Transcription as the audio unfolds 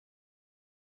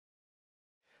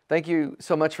Thank you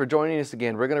so much for joining us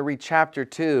again. We're going to read chapter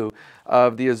 2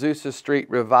 of the Azusa Street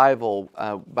Revival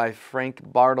by Frank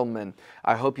Bartleman.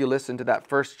 I hope you listen to that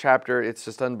first chapter. It's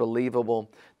just unbelievable,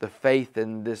 the faith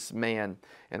in this man.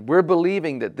 And we're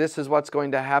believing that this is what's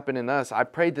going to happen in us. I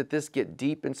pray that this get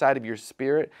deep inside of your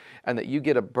spirit and that you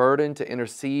get a burden to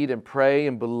intercede and pray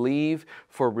and believe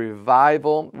for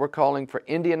revival. We're calling for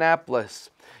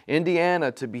Indianapolis,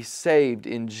 Indiana to be saved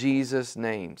in Jesus'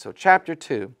 name. So chapter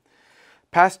 2.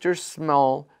 Pastor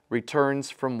Smale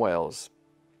returns from Wales.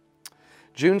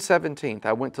 June 17th,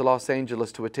 I went to Los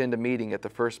Angeles to attend a meeting at the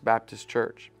First Baptist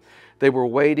Church. They were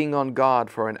waiting on God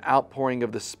for an outpouring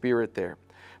of the Spirit there.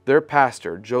 Their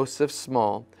pastor, Joseph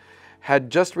Smale, had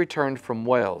just returned from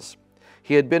Wales.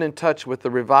 He had been in touch with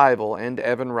the Revival and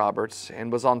Evan Roberts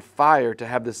and was on fire to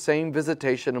have the same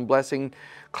visitation and blessing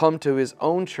come to his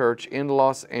own church in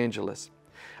Los Angeles.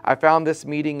 I found this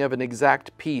meeting of an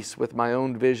exact piece with my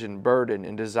own vision, burden,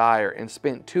 and desire, and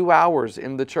spent 2 hours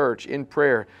in the church in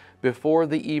prayer before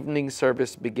the evening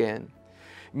service began.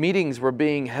 Meetings were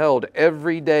being held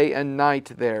every day and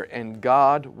night there, and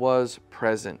God was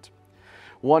present.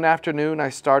 One afternoon, I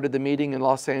started the meeting in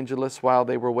Los Angeles while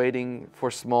they were waiting for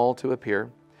Smale to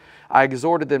appear. I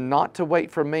exhorted them not to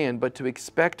wait for man, but to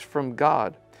expect from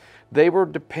God. They were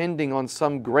depending on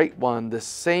some great one, the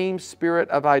same spirit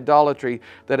of idolatry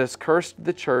that has cursed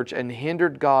the church and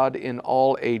hindered God in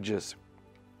all ages.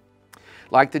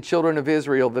 Like the children of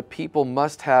Israel, the people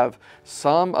must have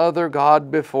some other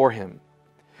God before him.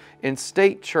 In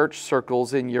state church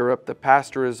circles in Europe, the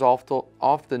pastor is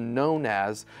often known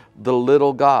as the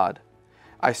little God.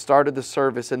 I started the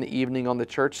service in the evening on the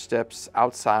church steps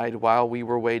outside while we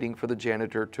were waiting for the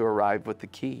janitor to arrive with the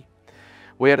key.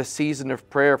 We had a season of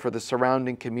prayer for the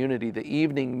surrounding community. The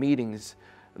evening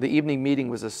meeting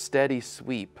was a steady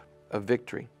sweep of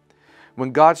victory.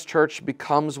 When God's church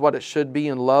becomes what it should be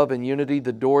in love and unity,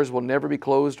 the doors will never be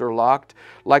closed or locked.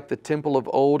 Like the temple of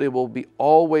old, it will be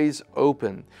always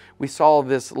open. We saw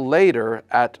this later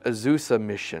at Azusa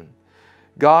Mission.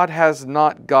 God has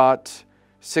not got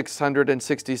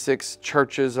 666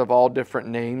 churches of all different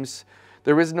names.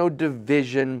 There is no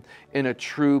division in a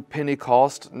true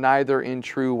Pentecost, neither in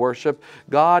true worship.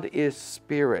 God is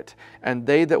spirit, and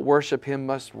they that worship him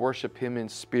must worship him in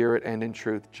spirit and in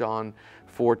truth. John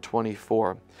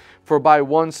 4:24. For by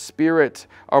one Spirit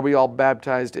are we all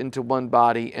baptized into one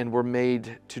body, and were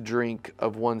made to drink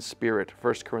of one Spirit.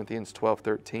 1 Corinthians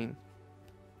 12:13.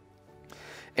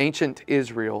 Ancient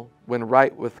Israel, when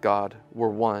right with God, were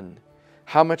one.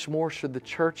 How much more should the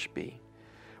church be?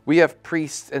 We have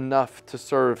priests enough to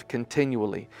serve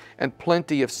continually, and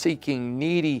plenty of seeking,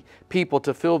 needy people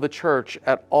to fill the church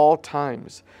at all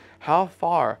times. How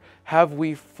far have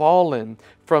we fallen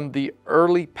from the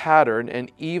early pattern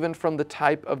and even from the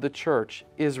type of the church,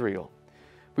 Israel?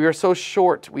 We are so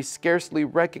short, we scarcely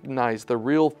recognize the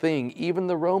real thing. Even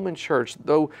the Roman church,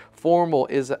 though formal,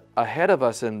 is ahead of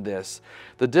us in this.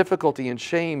 The difficulty and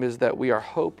shame is that we are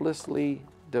hopelessly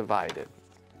divided.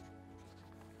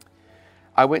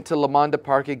 I went to Lamonda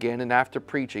Park again, and after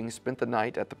preaching, spent the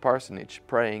night at the parsonage,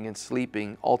 praying and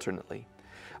sleeping alternately.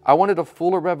 I wanted a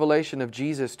fuller revelation of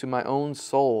Jesus to my own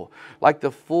soul, like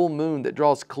the full moon that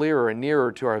draws clearer and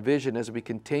nearer to our vision as we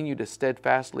continue to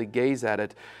steadfastly gaze at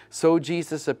it. So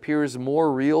Jesus appears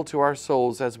more real to our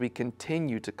souls as we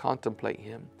continue to contemplate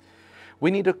him. We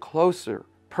need a closer,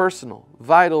 personal,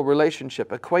 vital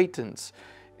relationship, acquaintance,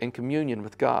 and communion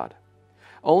with God.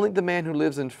 Only the man who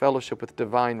lives in fellowship with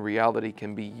divine reality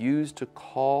can be used to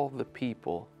call the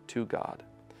people to God.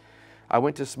 I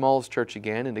went to Smale's church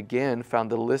again and again found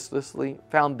them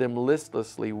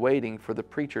listlessly waiting for the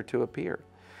preacher to appear.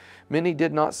 Many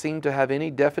did not seem to have any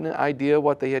definite idea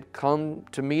what they had come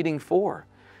to meeting for.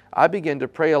 I began to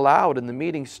pray aloud, and the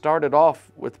meeting started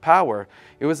off with power.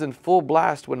 It was in full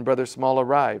blast when Brother Smale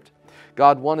arrived.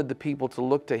 God wanted the people to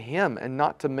look to him and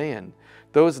not to man.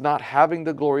 Those not having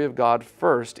the glory of God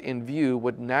first in view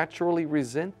would naturally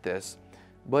resent this,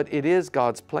 but it is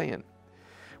God's plan.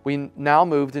 We now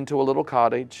moved into a little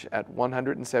cottage at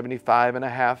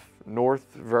 175.5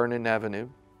 North Vernon Avenue,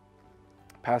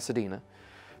 Pasadena,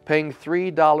 paying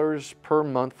 $3 per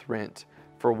month rent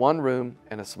for one room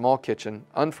and a small kitchen,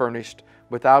 unfurnished,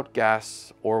 without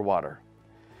gas or water.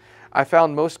 I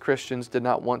found most Christians did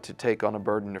not want to take on a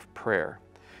burden of prayer.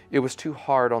 It was too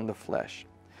hard on the flesh.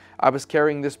 I was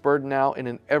carrying this burden now in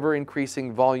an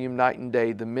ever-increasing volume night and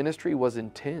day. The ministry was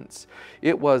intense.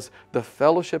 It was the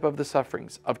fellowship of the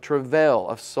sufferings, of travail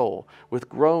of soul, with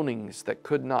groanings that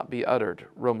could not be uttered.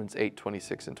 Romans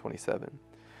 8:26 and 27.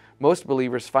 Most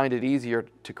believers find it easier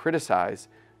to criticize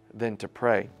than to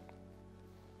pray.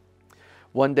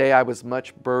 One day I was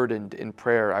much burdened in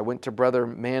prayer. I went to Brother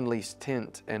Manley's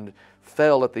tent and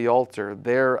fell at the altar,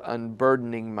 there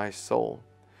unburdening my soul.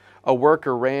 A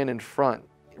worker ran in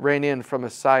from a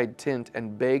side tent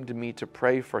and begged me to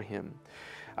pray for him.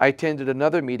 I attended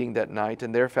another meeting that night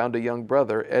and there found a young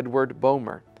brother, Edward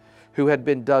Bomer, who had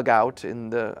been dug out in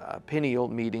the Peniel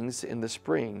meetings in the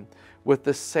spring, with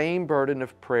the same burden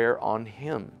of prayer on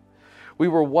him. We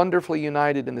were wonderfully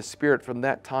united in the Spirit from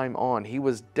that time on. He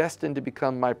was destined to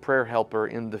become my prayer helper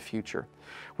in the future.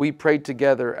 We prayed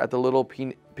together at the little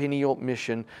Peniel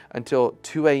mission until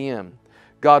 2 a.m.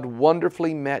 God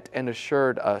wonderfully met and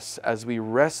assured us as we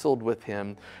wrestled with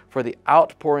Him for the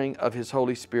outpouring of His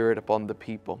Holy Spirit upon the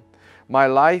people. My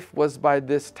life was by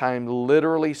this time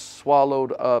literally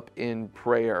swallowed up in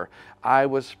prayer. I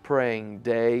was praying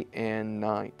day and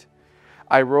night.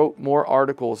 I wrote more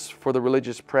articles for the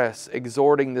religious press,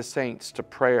 exhorting the saints to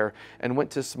prayer, and went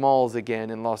to Smale's again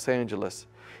in Los Angeles.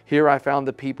 Here I found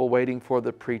the people waiting for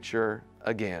the preacher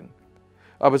again.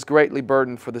 I was greatly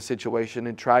burdened for the situation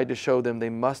and tried to show them they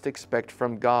must expect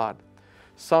from God.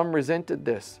 Some resented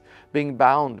this, being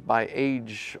bound by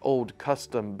age-old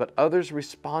custom, but others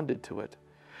responded to it.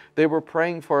 They were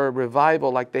praying for a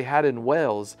revival like they had in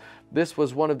Wales. This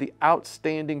was one of the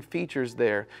outstanding features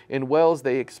there. In Wales,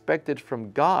 they expected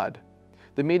from God.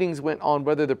 The meetings went on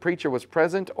whether the preacher was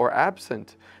present or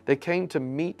absent. They came to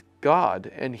meet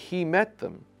God, and He met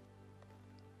them.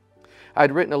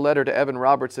 I'd written a letter to Evan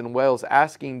Roberts in Wales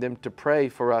asking them to pray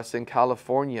for us in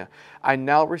California. I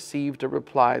now received a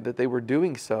reply that they were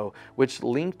doing so, which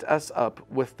linked us up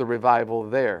with the revival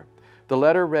there. The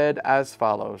letter read as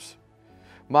follows.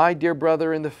 My dear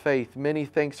brother in the faith, many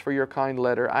thanks for your kind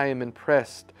letter. I am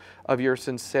impressed of your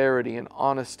sincerity and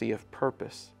honesty of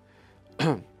purpose.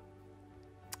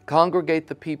 Congregate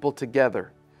the people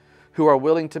together who are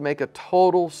willing to make a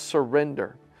total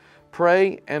surrender.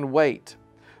 Pray and wait.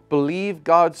 Believe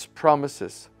God's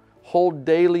promises. Hold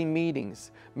daily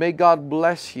meetings. May God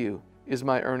bless you is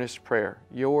my earnest prayer.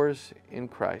 Yours in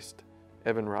Christ,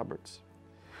 Evan Roberts.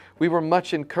 We were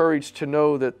much encouraged to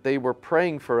know that they were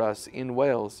praying for us in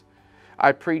Wales.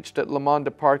 I preached at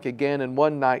Lamonda Park again, and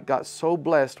one night got so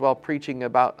blessed while preaching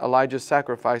about Elijah's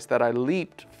sacrifice that I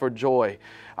leaped for joy.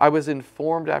 I was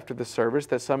informed after the service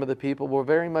that some of the people were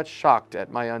very much shocked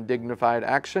at my undignified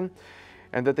action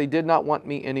and that they did not want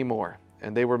me anymore,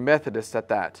 and they were Methodists at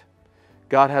that.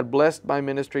 God had blessed my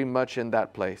ministry much in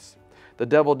that place. The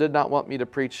devil did not want me to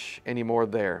preach anymore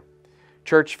there.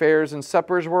 Church fairs and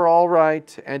suppers were all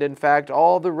right, and in fact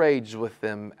all the rage with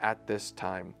them at this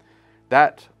time.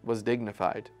 That was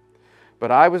dignified. But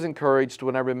I was encouraged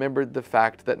when I remembered the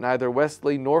fact that neither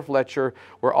Wesley nor Fletcher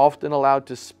were often allowed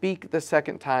to speak the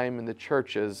second time in the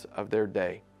churches of their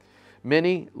day.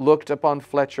 Many looked upon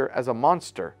Fletcher as a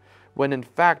monster, when in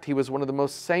fact he was one of the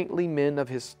most saintly men of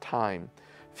his time.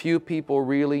 Few people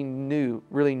really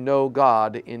know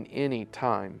God in any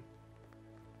time.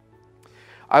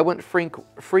 I went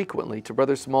frequently to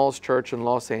Brother Small's church in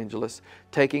Los Angeles,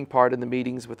 taking part in the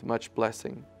meetings with much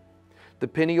blessing. The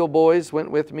Peniel boys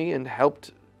went with me and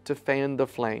helped to fan the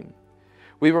flame.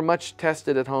 We were much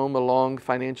tested at home along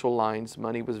financial lines.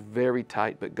 Money was very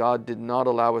tight, but God did not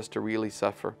allow us to really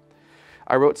suffer.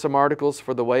 I wrote some articles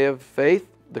for The Way of Faith,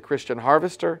 The Christian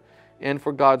Harvester, and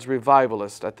for God's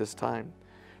Revivalist at this time.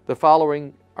 The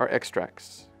following are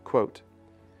extracts. Quote,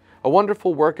 a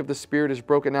wonderful work of the Spirit is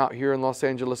broken out here in Los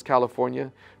Angeles,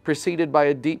 California, preceded by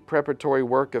a deep preparatory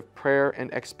work of prayer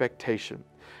and expectation.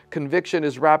 Conviction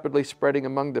is rapidly spreading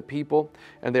among the people,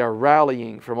 and they are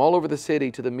rallying from all over the city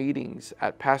to the meetings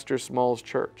at Pastor Small's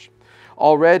church.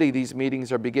 Already these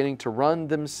meetings are beginning to run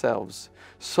themselves.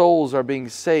 Souls are being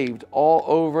saved all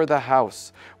over the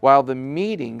house, while the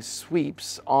meeting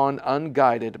sweeps on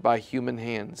unguided by human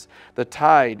hands. The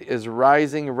tide is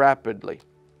rising rapidly.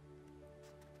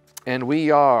 And we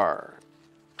are,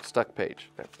 stuck page,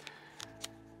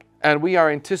 and we are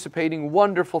anticipating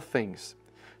wonderful things.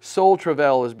 Soul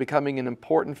travail is becoming an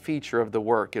important feature of the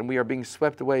work, and we are being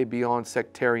swept away beyond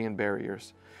sectarian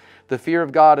barriers. The fear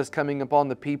of God is coming upon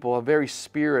the people, a very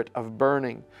spirit of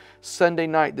burning. Sunday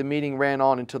night, the meeting ran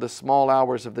on until the small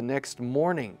hours of the next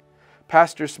morning.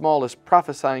 Pastor Smale is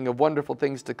prophesying of wonderful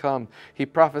things to come. He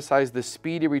prophesies the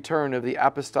speedy return of the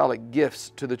apostolic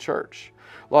gifts to the church.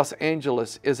 Los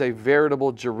Angeles is a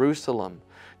veritable Jerusalem,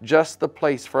 just the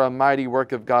place for a mighty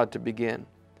work of God to begin.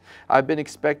 I've been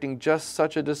expecting just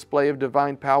such a display of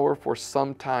divine power for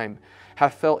some time,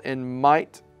 have felt it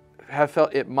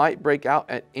might break out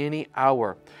at any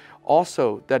hour.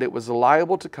 Also, that it was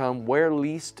liable to come where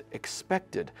least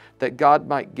expected, that God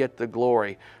might get the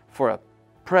glory.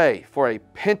 Pray for a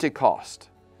Pentecost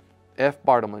F.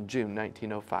 Bartleman, June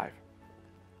 1905.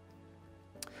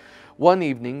 One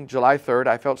evening, July 3rd,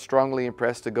 I felt strongly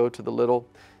impressed to go to the little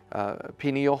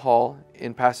Pineal Hall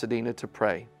in Pasadena to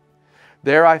pray.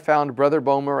 There I found Brother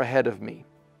Bomer ahead of me.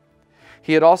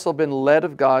 He had also been led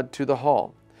of God to the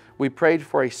hall. We prayed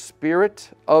for a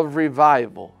spirit of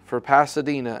revival for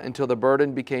Pasadena until the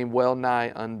burden became well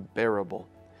nigh unbearable.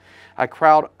 I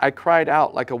cried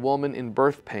out like a woman in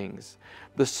birth pangs.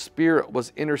 The Spirit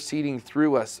was interceding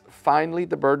through us. Finally,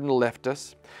 the burden left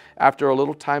us. After a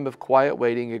little time of quiet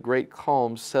waiting, a great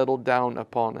calm settled down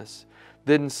upon us.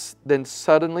 Then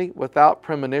suddenly, without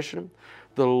premonition,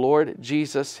 the Lord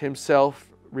Jesus Himself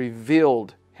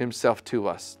revealed Himself to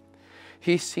us.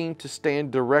 He seemed to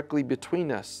stand directly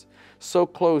between us, so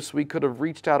close we could have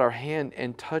reached out our hand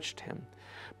and touched Him.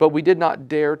 But we did not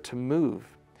dare to move.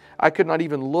 I could not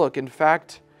even look. In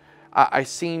fact, I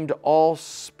seemed all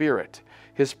spirit.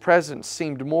 His presence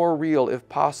seemed more real, if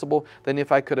possible, than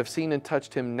if I could have seen and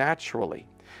touched Him naturally.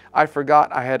 I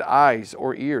forgot I had eyes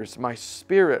or ears. My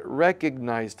spirit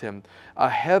recognized Him. A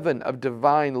heaven of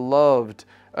divine love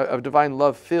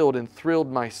filled and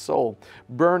thrilled my soul.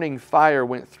 Burning fire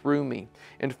went through me.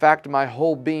 In fact, my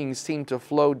whole being seemed to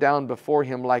flow down before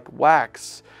Him like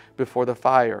wax before the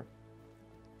fire.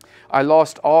 I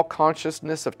lost all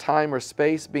consciousness of time or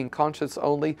space, being conscious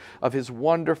only of His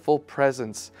wonderful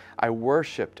presence. I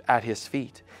worshiped at His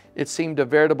feet. It seemed a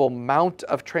veritable mount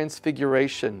of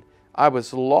transfiguration. I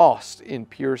was lost in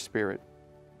pure spirit.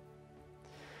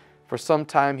 For some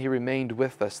time He remained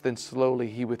with us, then slowly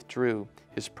He withdrew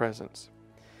His presence.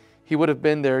 He would have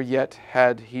been there yet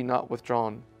had He not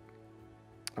withdrawn.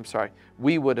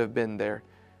 We would have been there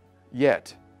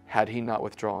yet had He not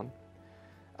withdrawn.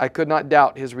 I could not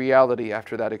doubt His reality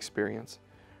after that experience.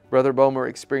 Brother Bomer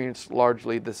experienced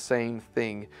largely the same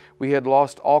thing. We had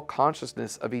lost all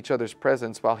consciousness of each other's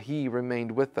presence while He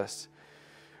remained with us.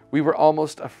 We were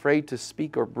almost afraid to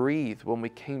speak or breathe when we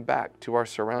came back to our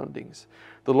surroundings.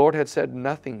 The Lord had said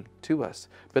nothing to us,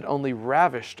 but only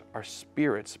ravished our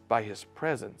spirits by His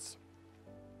presence.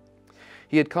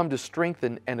 He had come to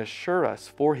strengthen and assure us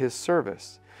for His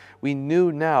service. We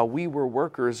knew now we were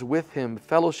workers with Him,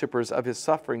 fellowshippers of His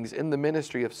sufferings in the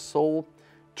ministry of soul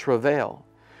travail.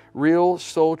 Real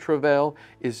soul travail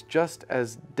is just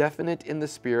as definite in the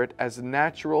Spirit as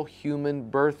natural human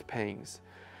birth pangs.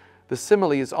 The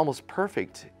simile is almost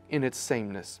perfect in its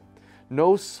sameness.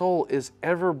 No soul is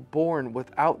ever born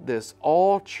without this.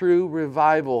 All true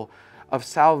revival of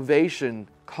salvation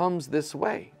comes this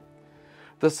way.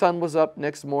 The sun was up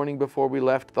next morning before we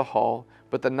left the hall,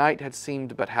 but the night had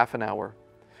seemed but half an hour.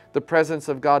 The presence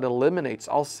of God eliminates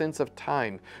all sense of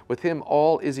time. With Him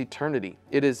all is eternity.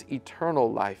 It is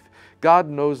eternal life. God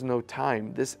knows no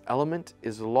time. This element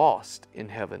is lost in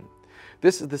heaven.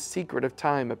 This is the secret of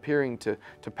time appearing to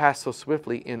pass so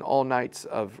swiftly in all nights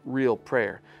of real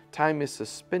prayer. Time is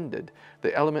suspended.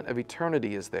 The element of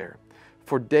eternity is there.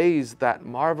 For days that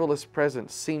marvelous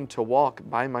presence seemed to walk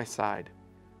by my side.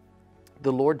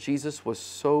 The Lord Jesus was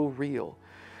so real.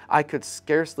 I could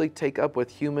scarcely take up with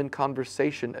human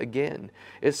conversation again.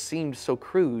 It seemed so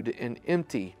crude and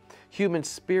empty. Human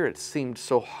spirit seemed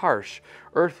so harsh.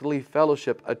 Earthly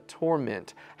fellowship a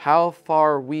torment. How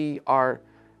far we are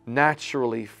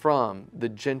naturally from the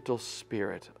gentle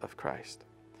Spirit of Christ.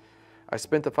 I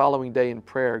spent the following day in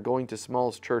prayer, going to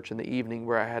Smale's church in the evening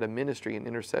where I had a ministry and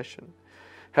intercession.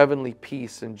 Heavenly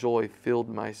peace and joy filled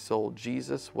my soul.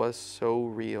 Jesus was so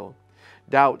real.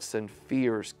 Doubts and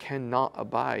fears cannot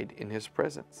abide in His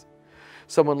presence.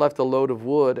 Someone left a load of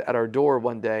wood at our door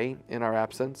one day in our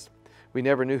absence. We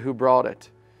never knew who brought it.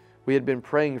 We had been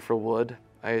praying for wood.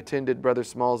 I attended Brother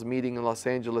Small's meeting in Los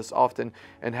Angeles often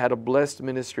and had a blessed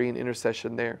ministry and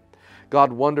intercession there.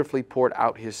 God wonderfully poured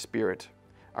out His Spirit.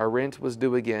 Our rent was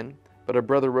due again, but a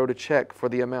brother wrote a check for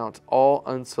the amount, all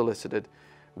unsolicited.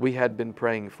 We had been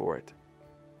praying for it.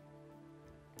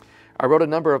 I wrote a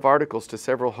number of articles to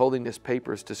several holiness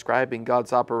papers describing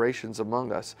God's operations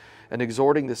among us and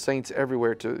exhorting the saints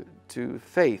everywhere to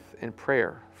faith and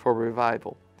prayer for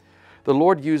revival. The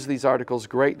Lord used these articles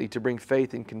greatly to bring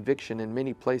faith and conviction in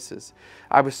many places.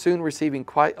 I was soon receiving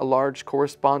quite a large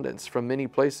correspondence from many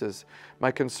places.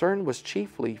 My concern was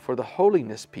chiefly for the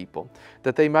holiness people,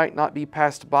 that they might not be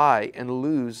passed by and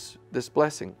lose this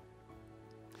blessing.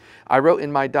 I wrote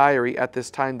in my diary at this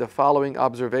time the following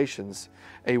observations,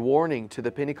 a warning to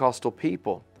the Pentecostal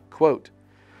people. Quote,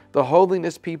 "The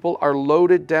holiness people are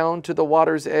loaded down to the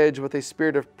water's edge with a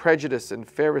spirit of prejudice and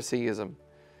Phariseeism.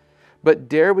 But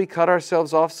dare we cut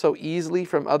ourselves off so easily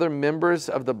from other members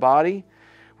of the body?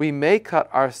 We may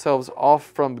cut ourselves off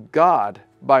from God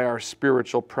by our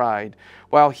spiritual pride,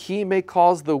 while He may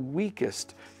cause the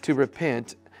weakest to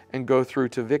repent and go through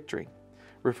to victory,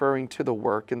 referring to the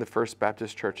work in the First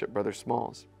Baptist Church at Brother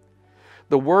Small's.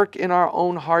 The work in our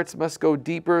own hearts must go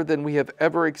deeper than we have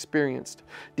ever experienced,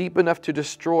 deep enough to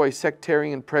destroy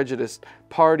sectarian prejudice,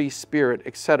 party spirit,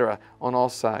 etc. on all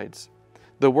sides.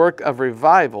 The work of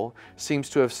revival seems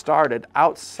to have started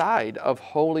outside of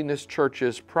holiness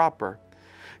churches proper.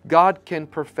 God can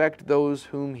perfect those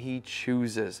whom He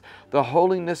chooses. The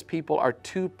holiness people are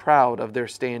too proud of their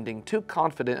standing, too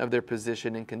confident of their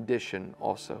position and condition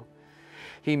also.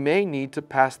 He may need to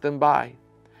pass them by.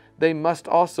 They must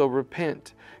also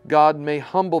repent. God may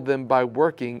humble them by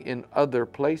working in other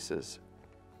places.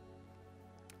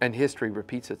 And history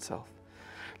repeats itself.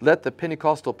 Let the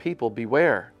Pentecostal people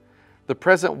beware. The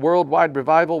present worldwide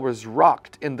revival was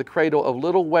rocked in the cradle of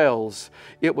little Wales.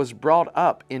 It was brought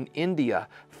up in India,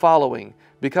 following,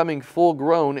 becoming full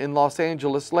grown in Los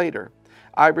Angeles later.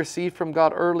 I received from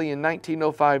God early in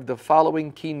 1905 the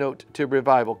following keynote to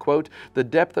revival, quote, "The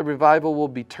depth of revival will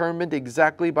be determined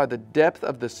exactly by the depth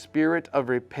of the spirit of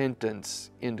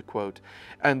repentance," end quote.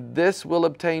 And this will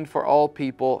obtain for all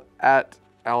people at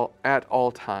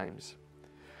all times.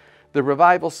 The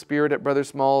revival spirit at Brother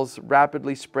Small's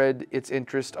rapidly spread its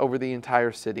interest over the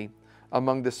entire city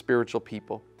among the spiritual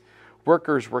people.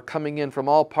 Workers were coming in from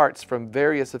all parts, from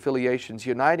various affiliations,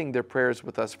 uniting their prayers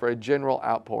with us for a general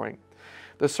outpouring.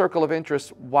 The circle of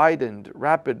interest widened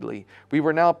rapidly. We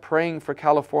were now praying for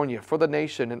California, for the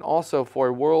nation, and also for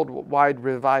a worldwide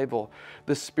revival.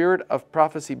 The spirit of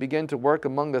prophecy began to work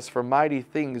among us for mighty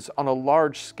things on a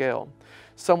large scale.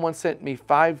 Someone sent me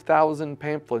 5,000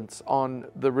 pamphlets on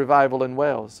the revival in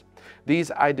Wales.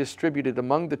 These I distributed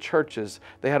among the churches.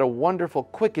 They had a wonderful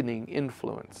quickening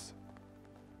influence.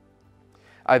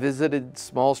 I visited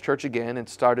Small's church again and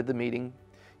started the meeting.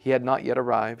 He had not yet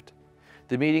arrived.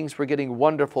 The meetings were getting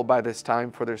wonderful by this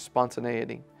time for their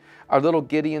spontaneity. Our little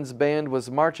Gideon's band was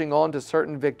marching on to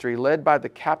certain victory, led by the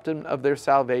captain of their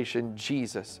salvation,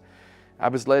 Jesus. I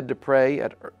was led to pray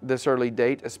at this early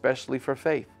date, especially for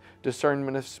faith,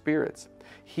 discernment of spirits,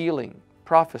 healing,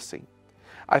 prophecy.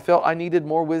 I felt I needed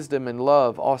more wisdom and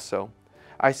love also.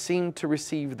 I seemed to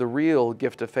receive the real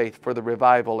gift of faith for the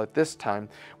revival at this time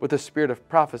with a spirit of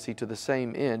prophecy to the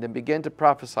same end, and began to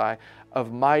prophesy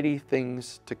of mighty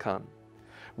things to come.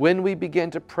 When we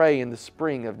began to pray in the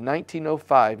spring of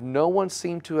 1905, no one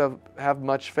seemed to have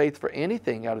much faith for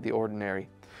anything out of the ordinary.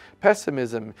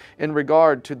 Pessimism in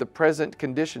regard to the present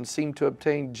condition seemed to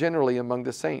obtain generally among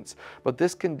the saints, but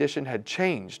this condition had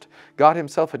changed. God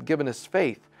Himself had given us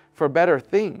faith for better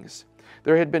things.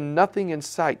 There had been nothing in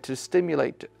sight to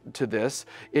stimulate to this.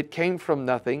 It came from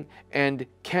nothing, and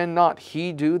cannot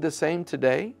He do the same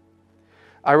today?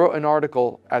 I wrote an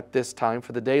article at this time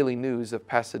for the Daily News of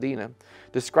Pasadena,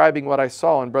 describing what I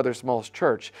saw in Brother Small's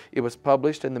church. It was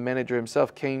published, and the manager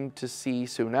himself came to see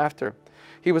soon after.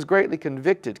 He was greatly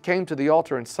convicted, came to the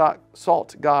altar and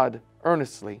sought God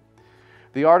earnestly.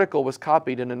 The article was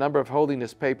copied in a number of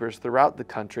holiness papers throughout the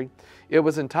country. It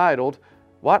was entitled,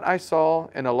 "What I Saw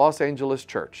in a Los Angeles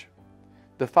Church."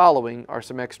 The following are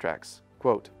some extracts.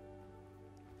 Quote,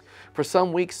 "For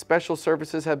some weeks, special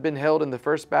services have been held in the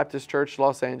First Baptist Church,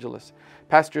 Los Angeles.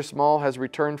 Pastor Small has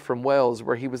returned from Wales,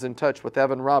 where he was in touch with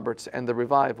Evan Roberts and the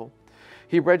revival.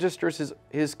 He registers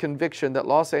his conviction that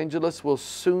Los Angeles will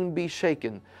soon be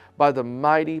shaken by the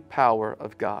mighty power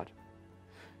of God.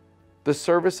 The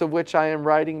service of which I am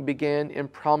writing began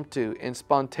impromptu and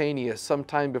spontaneous some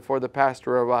time before the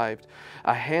pastor arrived.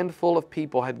 A handful of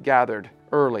people had gathered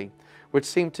early, which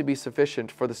seemed to be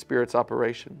sufficient for the Spirit's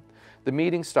operation. The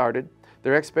meeting started.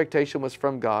 Their expectation was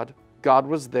from God. God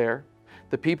was there.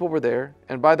 The people were there,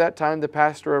 and by that time the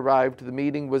pastor arrived. The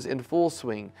meeting was in full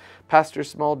swing. Pastor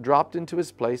Small dropped into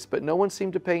his place, but no one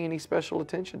seemed to pay any special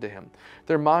attention to him.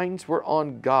 Their minds were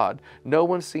on God. No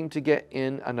one seemed to get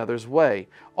in another's way.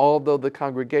 Although the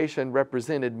congregation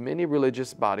represented many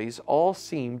religious bodies, all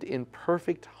seemed in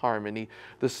perfect harmony.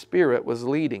 The Spirit was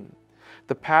leading.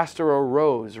 The pastor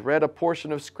arose, read a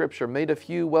portion of Scripture, made a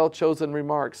few well-chosen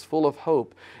remarks full of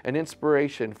hope and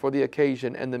inspiration for the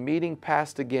occasion, and the meeting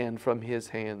passed again from his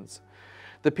hands.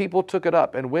 The people took it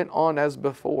up and went on as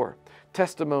before.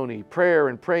 Testimony, prayer,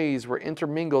 and praise were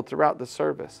intermingled throughout the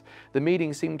service. The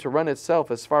meeting seemed to run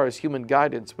itself as far as human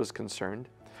guidance was concerned.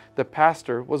 The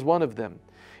pastor was one of them.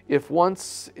 If one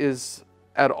is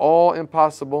at all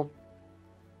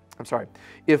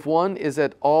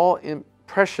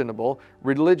impressionable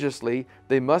religiously,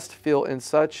 they must feel in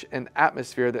such an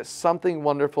atmosphere that something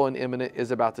wonderful and imminent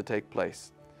is about to take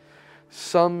place.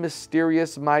 Some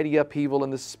mysterious, mighty upheaval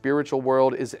in the spiritual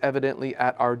world is evidently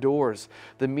at our doors.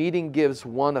 The meeting gives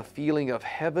one a feeling of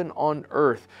heaven on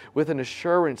earth with an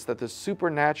assurance that the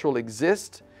supernatural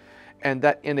exists and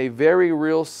that in a very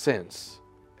real sense.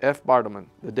 F. Bartleman,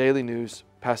 The Daily News,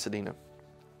 Pasadena.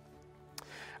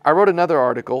 I wrote another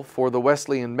article for the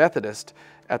Wesleyan Methodist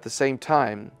at the same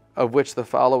time, of which the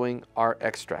following are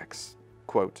extracts.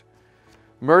 Quote,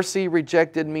 "Mercy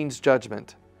rejected means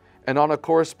judgment, and on a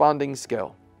corresponding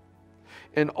scale.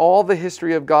 In all the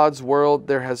history of God's world,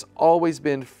 there has always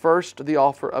been first the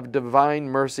offer of divine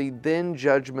mercy, then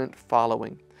judgment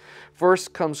following.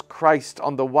 First comes Christ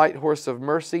on the white horse of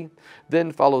mercy,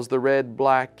 then follows the red,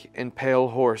 black, and pale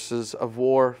horses of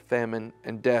war, famine,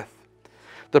 and death.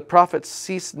 The prophets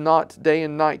ceased not day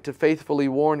and night to faithfully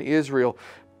warn Israel,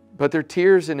 but their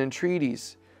tears and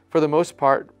entreaties, for the most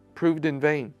part, proved in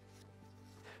vain.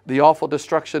 The awful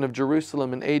destruction of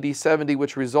Jerusalem in AD 70,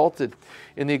 which resulted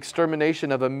in the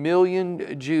extermination of 1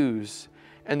 million Jews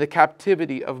and the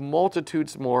captivity of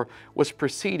multitudes more, was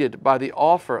preceded by the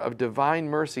offer of divine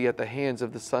mercy at the hands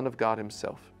of the Son of God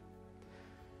Himself."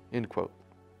 End quote.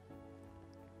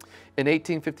 In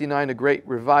 1859, a great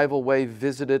revival wave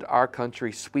visited our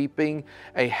country, sweeping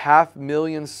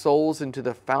 500,000 souls into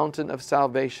the fountain of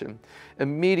salvation.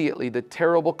 Immediately, the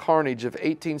terrible carnage of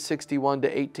 1861 to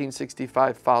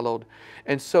 1865 followed.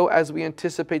 And so, as we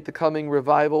anticipate the coming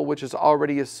revival, which is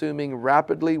already assuming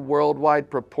rapidly worldwide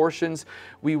proportions,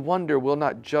 we wonder, will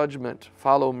not judgment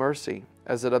follow mercy,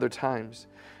 as at other times,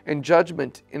 and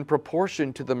judgment in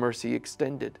proportion to the mercy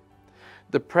extended?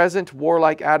 The present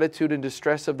warlike attitude and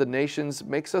distress of the nations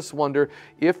makes us wonder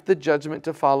if the judgment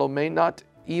to follow may not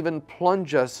even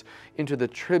plunge us into the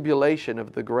tribulation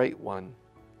of the Great One.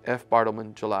 F.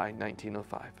 Bartleman, July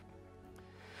 1905.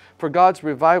 For God's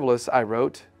revivalists, I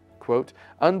wrote, quote,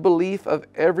 "Unbelief of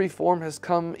every form has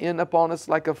come in upon us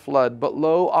like a flood, but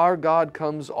lo, our God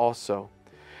comes also.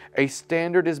 A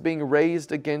standard is being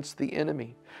raised against the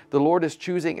enemy. The Lord is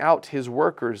choosing out His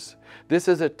workers. This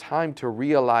is a time to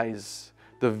realize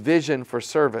the vision for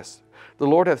service. The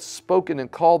Lord hath spoken and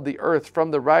called the earth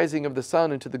from the rising of the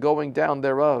sun unto the going down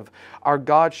thereof. Our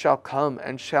God shall come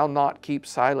and shall not keep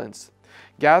silence.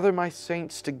 Gather my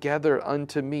saints together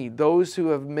unto me, those who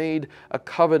have made a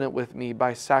covenant with me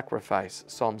by sacrifice."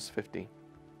 Psalms 50.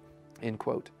 End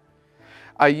quote.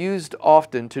 I used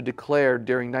often to declare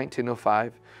during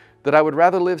 1905 that I would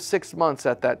rather live 6 months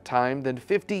at that time than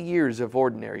 50 years of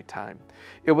ordinary time.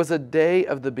 It was a day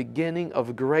of the beginning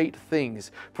of great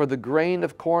things. For the grain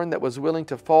of corn that was willing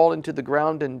to fall into the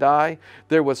ground and die,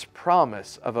 there was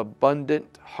promise of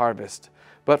abundant harvest.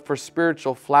 But for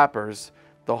spiritual flappers,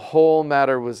 the whole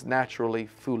matter was naturally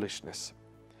foolishness.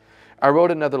 I wrote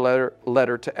another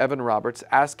letter to Evan Roberts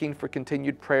asking for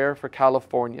continued prayer for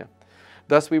California.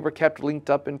 Thus we were kept linked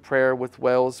up in prayer with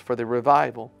Wells for the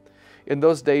revival. In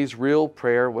those days, real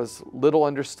prayer was little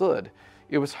understood.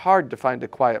 It was hard to find a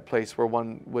quiet place where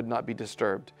one would not be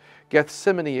disturbed.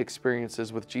 Gethsemane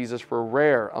experiences with Jesus were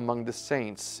rare among the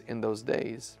saints in those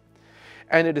days.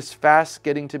 And it is fast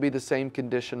getting to be the same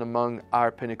condition among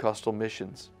our Pentecostal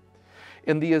missions.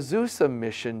 In the Azusa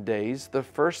mission days, the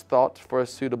first thought for a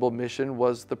suitable mission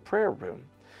was the prayer room.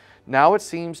 Now it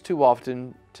seems too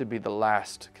often to be the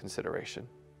last consideration.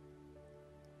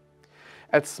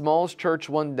 At Smale's church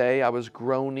one day, I was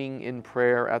groaning in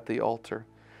prayer at the altar.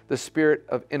 The spirit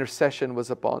of intercession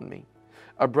was upon me.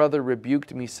 A brother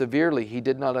rebuked me severely. He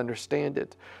did not understand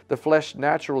it. The flesh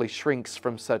naturally shrinks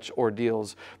from such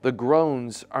ordeals. The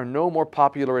groans are no more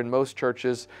popular in most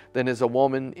churches than is a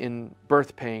woman in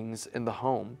birth pangs in the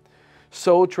home.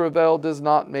 So travail does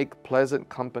not make pleasant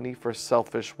company for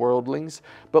selfish worldlings,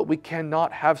 but we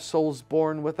cannot have souls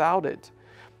born without it.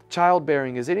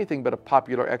 Childbearing is anything but a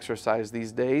popular exercise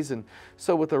these days, and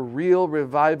so with a real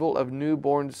revival of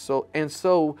newborn souls in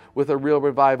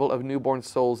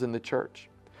the church.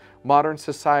 Modern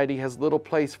society has little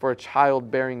place for a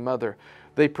childbearing mother.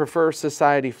 They prefer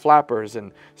society flappers,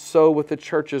 and so with the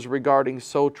churches regarding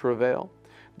soul travail.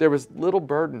 There is little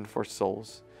burden for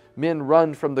souls. Men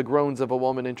run from the groans of a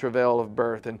woman in travail of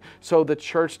birth, and so the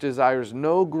church desires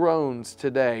no groans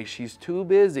today. She's too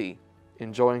busy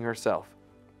enjoying herself.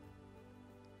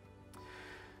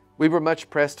 We were much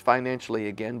pressed financially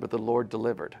again, but the Lord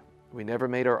delivered. We never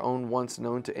made our own wants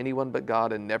known to anyone but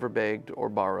God and never begged or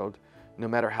borrowed, no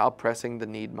matter how pressing the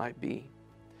need might be.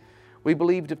 We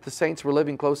believed if the saints were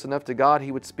living close enough to God,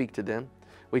 He would speak to them.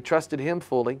 We trusted Him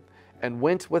fully and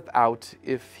went without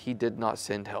if He did not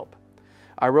send help.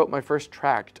 I wrote my first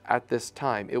tract at this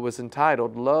time. It was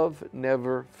entitled, "Love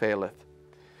Never Faileth."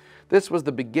 This was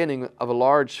the beginning of a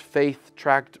large faith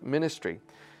tract ministry.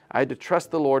 I had to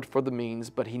trust the Lord for the means,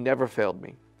 but He never failed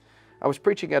me. I was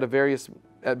preaching at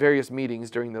various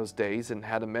meetings during those days and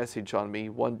had a message on me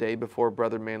one day before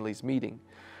Brother Manley's meeting.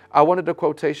 I wanted a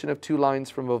quotation of 2 lines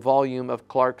from a volume of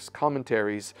Clark's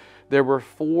commentaries. There were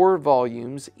 4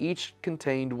 volumes, each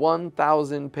contained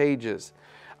 1,000 pages.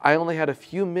 I only had a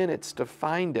few minutes to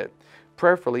find it.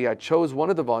 Prayerfully, I chose one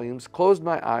of the volumes, closed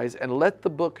my eyes, and let the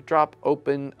book drop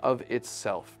open of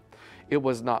itself. It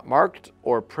was not marked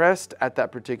or pressed at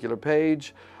that particular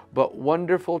page, but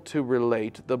wonderful to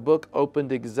relate, the book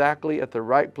opened exactly at the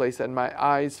right place and my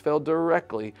eyes fell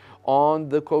directly on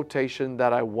the quotation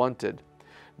that I wanted.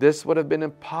 This would have been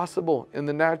impossible in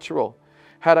the natural,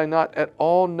 had I not at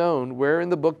all known where in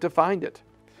the book to find it.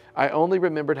 I only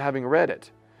remembered having read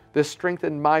it. This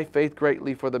strengthened my faith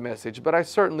greatly for the message, but I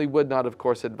certainly would not, of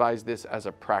course, advise this as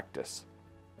a practice.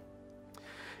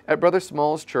 At Brother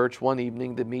Smale's church one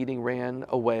evening, the meeting ran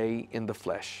away in the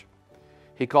flesh.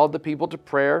 He called the people to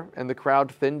prayer, and the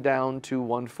crowd thinned down to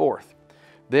 1/4.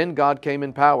 Then God came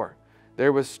in power.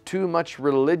 There was too much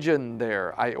religion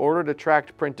there. I ordered a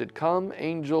tract printed, "Come,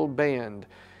 Angel Band,"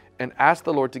 and asked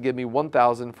the Lord to give me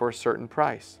 1,000 for a certain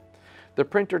price. The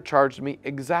printer charged me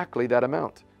exactly that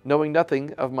amount, knowing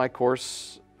nothing of my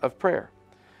course of prayer.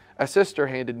 A sister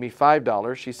handed me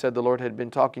 $5. She said the Lord had been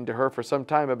talking to her for some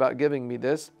time about giving me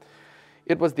this.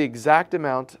 It was the exact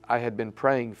amount I had been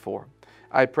praying for.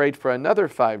 I prayed for another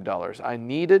 $5 I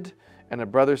needed, and a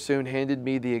brother soon handed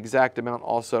me the exact amount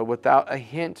also, without a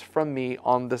hint from me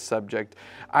on the subject.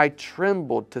 I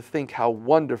trembled to think how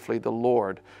wonderfully the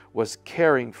Lord was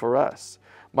caring for us.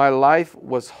 My life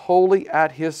was wholly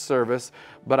at His service,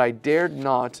 but I dared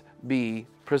not be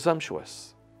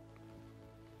presumptuous.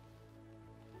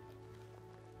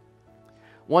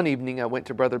 One evening I went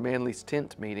to Brother Manley's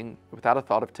tent meeting without a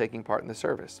thought of taking part in the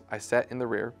service. I sat in the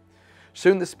rear.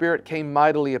 Soon the Spirit came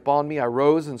mightily upon me. I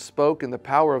rose and spoke, and the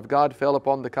power of God fell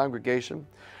upon the congregation.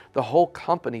 The whole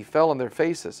company fell on their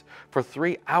faces. For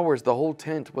 3 hours the whole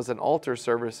tent was an altar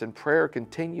service, and prayer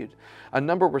continued. A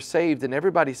number were saved, and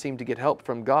everybody seemed to get help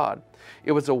from God.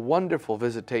 It was a wonderful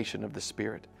visitation of the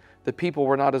Spirit. The people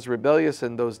were not as rebellious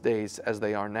in those days as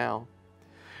they are now.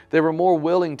 They were more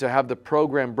willing to have the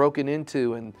program broken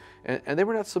into, and there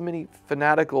were not so many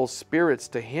fanatical spirits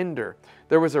to hinder.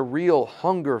 There was a real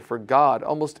hunger for God.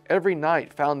 Almost every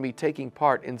night found me taking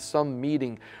part in some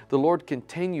meeting. The Lord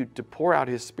continued to pour out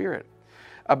His Spirit.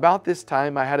 About this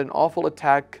time, I had an awful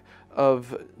attack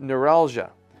of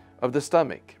neuralgia of the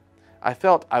stomach. I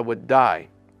felt I would die.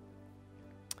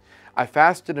 I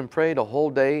fasted and prayed a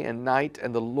whole day and night,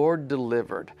 and the Lord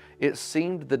delivered. It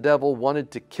seemed the devil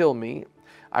wanted to kill me.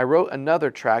 I wrote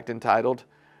another tract entitled,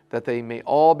 "That They May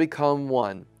All Become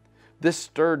One." This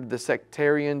stirred the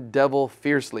sectarian devil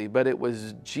fiercely, but it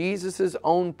was Jesus'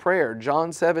 own prayer,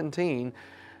 John 17,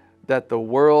 "that the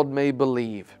world may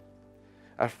believe."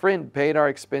 A friend paid our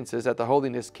expenses at the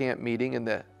Holiness Camp meeting in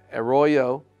the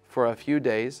Arroyo for a few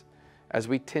days as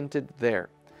we tented there.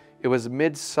 It was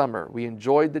midsummer. We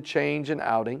enjoyed the change and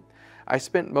outing. I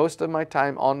spent most of my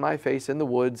time on my face in the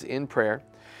woods in prayer.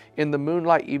 In the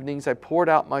moonlight evenings, I poured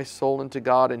out my soul into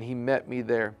God, and He met me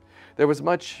there. There was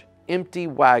much empty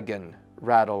wagon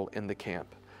rattle in the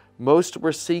camp. Most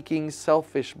were seeking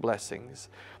selfish blessings.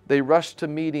 They rushed to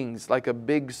meetings like a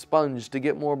big sponge to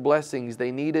get more blessings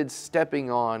they needed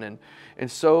stepping on, and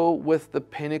so with the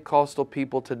Pentecostal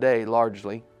people today,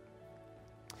 largely.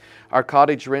 Our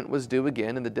cottage rent was due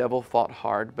again, and the devil fought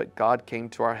hard, but God came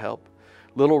to our help.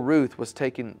 Little Ruth was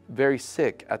taken very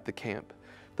sick at the camp.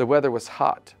 The weather was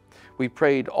hot. We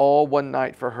prayed all one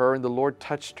night for her, and the Lord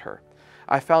touched her.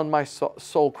 I found my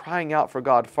soul crying out for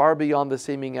God far beyond the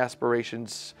seeming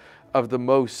aspirations of the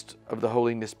most of the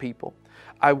holiness people.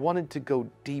 I wanted to go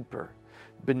deeper,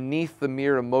 beneath the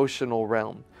mere emotional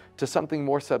realm, to something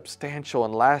more substantial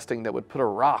and lasting that would put a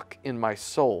rock in my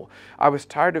soul. I was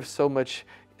tired of so much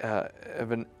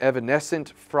evanescent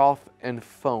froth and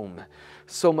foam,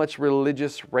 so much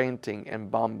religious ranting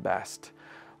and bombast.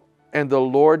 And the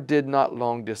Lord did not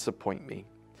long disappoint me.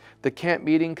 The camp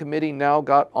meeting committee now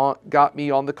got me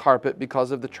on the carpet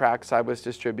because of the tracts I was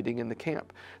distributing in the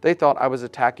camp. They thought I was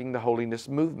attacking the holiness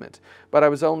movement, but I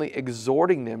was only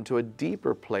exhorting them to a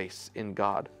deeper place in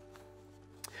God.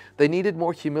 They needed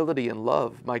more humility and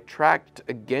love. My tract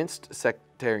against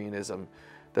sectarianism,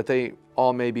 "That They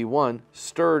All May Be One,"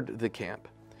 stirred the camp.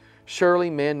 Surely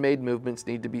man-made movements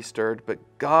need to be stirred, but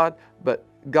God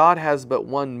has but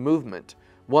one movement,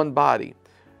 one body.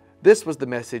 This was the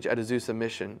message at Azusa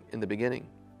Mission in the beginning.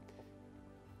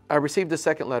 I received a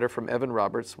second letter from Evan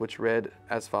Roberts, which read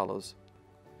as follows.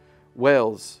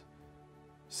 Wales,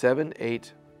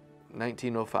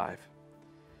 7/8/1905.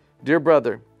 Dear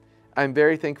brother, I am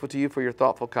very thankful to you for your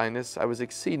thoughtful kindness. I was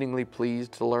exceedingly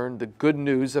pleased to learn the good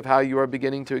news of how you are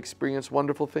beginning to experience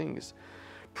wonderful things.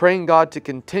 Praying God to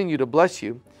continue to bless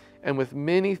you, and with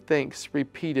many thanks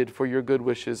repeated for your good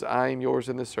wishes, I am yours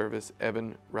in the service,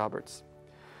 Evan Roberts.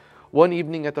 One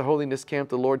evening at the Holiness Camp,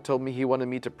 the Lord told me He wanted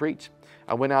me to preach.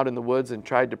 I went out in the woods and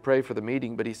tried to pray for the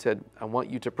meeting, but He said, I want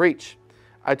you to preach.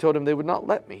 I told Him they would not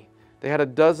let me. They had a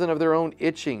dozen of their own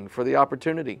itching for the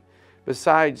opportunity.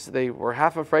 Besides, they were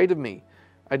half afraid of me.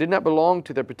 I did not belong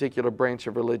to their particular branch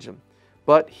of religion.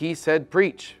 But He said,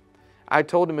 preach. I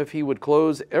told Him if He would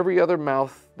close every other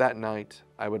mouth that night,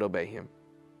 I would obey Him.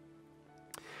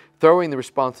 Throwing the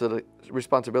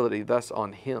responsibility thus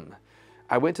on Him,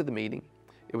 I went to the meeting.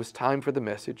 It was time for the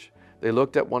message. They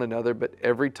looked at one another, but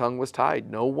every tongue was tied.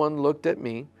 No one looked at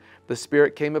me. The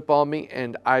Spirit came upon me,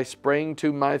 and I sprang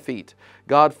to my feet.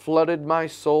 God flooded my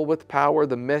soul with power.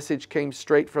 The message came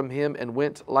straight from Him and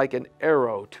went like an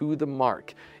arrow to the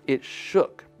mark. It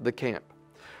shook the camp.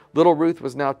 Little Ruth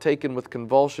was now taken with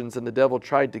convulsions, and the devil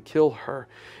tried to kill her.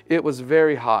 It was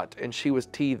very hot, and she was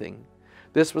teething.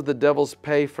 This was the devil's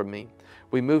pay for me.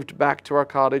 We moved back to our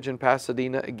cottage in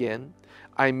Pasadena again.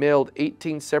 I mailed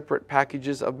 18 separate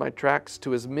packages of my tracts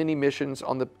to as many missions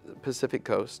on the Pacific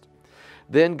coast.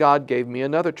 Then God gave me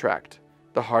another tract,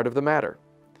 The Heart of the Matter.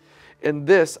 In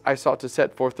this, I sought to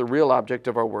set forth the real object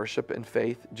of our worship and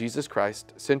faith, Jesus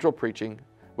Christ, central preaching,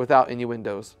 without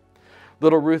innuendos.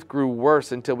 Little Ruth grew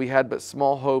worse until we had but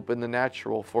small hope in the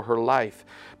natural for her life.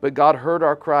 But God heard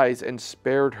our cries and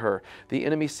spared her. The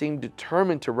enemy seemed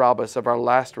determined to rob us of our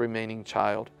last remaining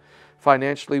child.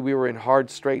 Financially, we were in hard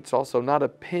straits also. Not a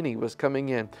penny was coming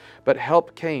in, but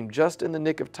help came just in the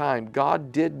nick of time.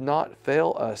 God did not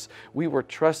fail us. We were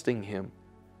trusting Him.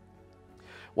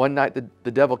 One night,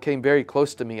 the devil came very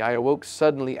close to me. I awoke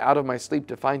suddenly out of my sleep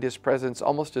to find his presence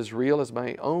almost as real as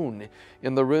my own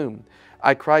in the room.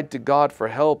 I cried to God for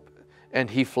help,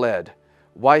 and He fled.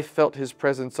 Wife felt His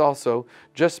presence also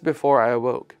just before I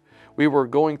awoke. We were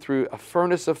going through a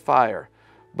furnace of fire,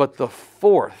 but the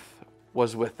fourth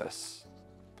was with us.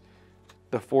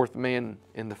 The fourth man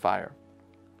in the fire.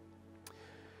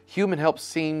 Human help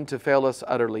seemed to fail us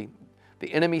utterly.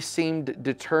 The enemy seemed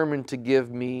determined to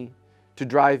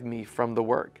drive me from the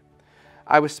work.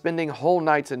 I was spending whole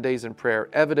nights and days in prayer.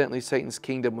 Evidently, Satan's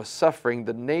kingdom was suffering.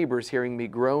 The neighbors, hearing me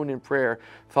groan in prayer,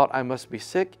 thought I must be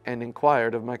sick and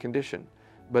inquired of my condition.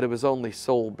 But it was only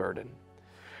soul burden.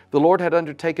 The Lord had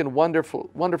undertaken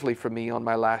wonderfully for me on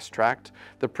my last tract.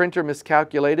 The printer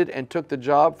miscalculated and took the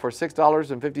job for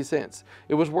 $6.50.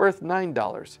 It was worth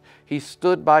 $9. He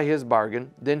stood by his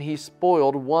bargain. Then he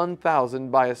spoiled 1,000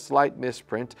 by a slight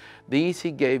misprint. These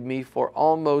he gave me for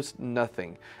almost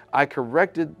nothing. I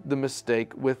corrected the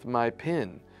mistake with my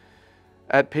pen.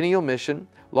 At Peniel Mission,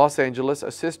 Los Angeles,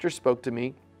 a sister spoke to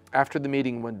me after the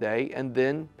meeting one day and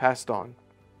then passed on.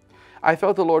 I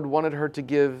felt the Lord wanted her to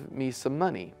give me some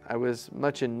money. I was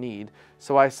much in need,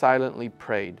 so I silently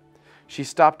prayed. She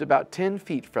stopped about 10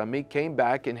 feet from me, came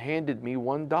back, and handed me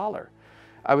 $1.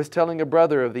 I was telling a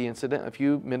brother of the incident a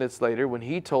few minutes later when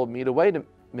he told me to wait a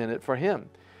minute for him.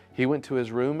 He went to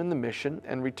his room in the mission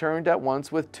and returned at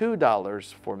once with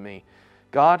 $2 for me.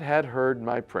 God had heard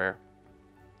my prayer.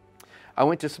 I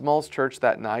went to Smale's church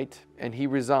that night, and he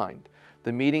resigned.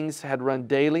 The meetings had run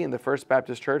daily in the First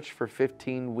Baptist Church for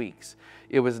 15 weeks.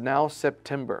 It was now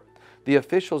September. The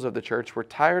officials of the church were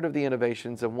tired of the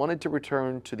innovations and wanted to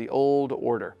return to the old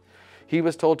order. He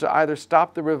was told to either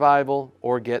stop the revival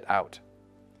or get out.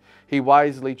 He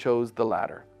wisely chose the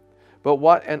latter. But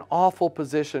what an awful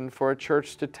position for a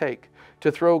church to take,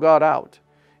 to throw God out.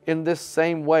 In this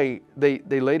same way, they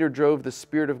later drove the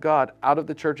Spirit of God out of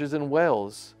the churches in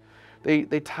Wales.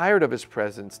 They tired of His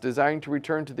presence, desiring to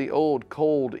return to the old,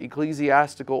 cold,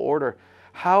 ecclesiastical order.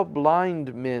 How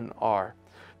blind men are!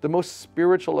 The most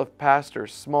spiritual of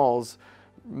pastors, Smale's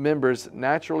members,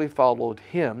 naturally followed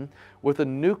him with a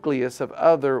nucleus of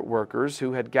other workers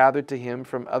who had gathered to him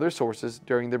from other sources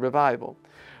during the revival.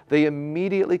 They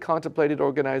immediately contemplated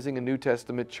organizing a New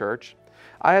Testament church.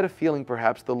 I had a feeling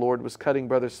perhaps the Lord was cutting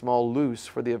Brother Smale loose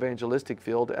for the evangelistic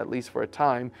field, at least for a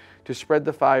time, to spread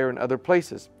the fire in other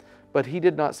places. But he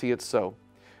did not see it so.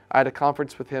 I had a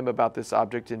conference with him about this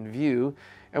object in view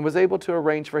and was able to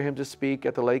arrange for him to speak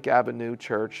at the Lake Avenue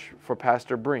Church for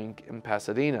Pastor Brink in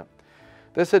Pasadena.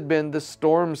 This had been the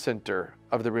storm center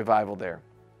of the revival there.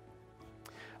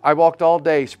 I walked all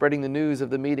day spreading the news of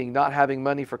the meeting, not having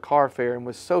money for car fare, and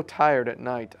was so tired at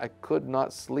night I could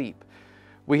not sleep.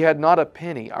 We had not a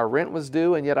penny. Our rent was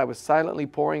due, and yet I was silently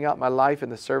pouring out my life in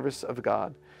the service of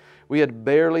God. We had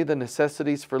barely the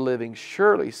necessities for living.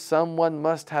 Surely someone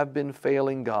must have been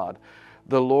failing God.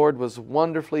 The Lord was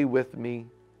wonderfully with me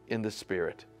in the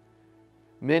Spirit.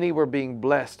 Many were being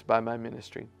blessed by my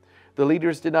ministry. The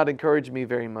leaders did not encourage me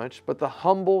very much, but the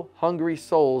humble, hungry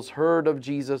souls heard of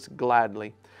Jesus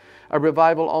gladly. A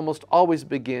revival almost always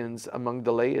begins among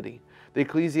the laity. The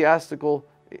ecclesiastical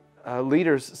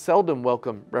leaders seldom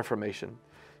welcome reformation.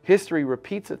 History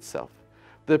repeats itself.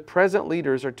 The present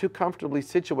leaders are too comfortably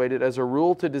situated as a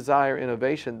rule to desire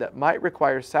innovation that might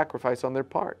require sacrifice on their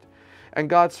part. And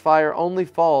God's fire only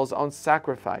falls on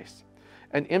sacrifice.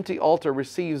 An empty altar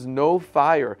receives no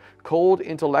fire. Cold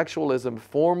intellectualism,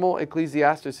 formal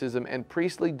ecclesiasticism, and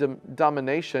priestly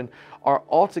domination are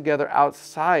altogether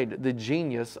outside the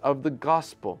genius of the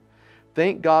gospel.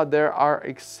 Thank God there are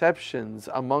exceptions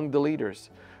among the leaders,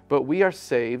 but we are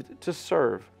saved to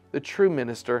serve. The true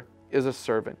minister is a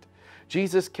servant.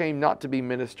 Jesus came not to be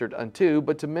ministered unto,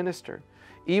 but to minister.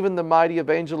 Even the mighty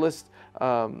evangelist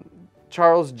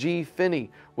Charles G.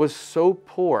 Finney was so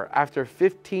poor after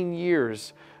 15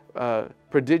 years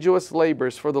prodigious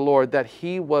labors for the Lord that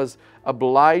he was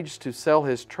obliged to sell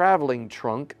his traveling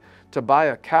trunk to buy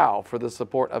a cow for the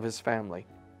support of his family.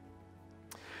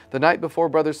 The night before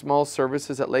Brother Smale's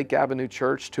services at Lake Avenue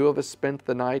Church, 2 of us spent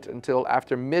the night until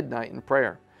after midnight in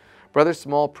prayer. Brother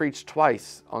Smale preached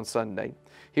twice on Sunday.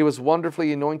 He was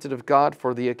wonderfully anointed of God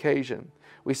for the occasion.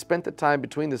 We spent the time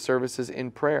between the services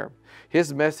in prayer.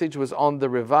 His message was on the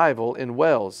revival in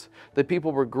Wales. The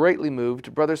people were greatly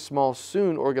moved. Brother Smale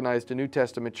soon organized a New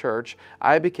Testament church.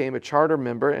 I became a charter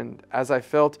member, and as I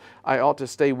felt I ought to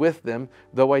stay with them,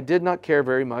 though I did not care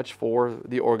very much for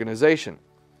the organization.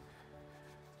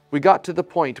 We got to the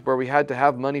point where we had to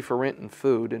have money for rent and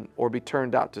food or be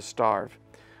turned out to starve.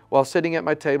 While sitting at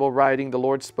my table writing, the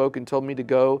Lord spoke and told me to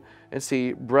go and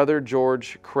see Brother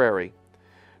George Crary.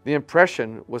 The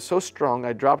impression was so strong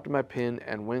I dropped my pen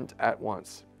and went at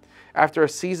once. After a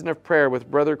season of prayer with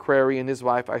Brother Crary and his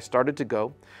wife, I started to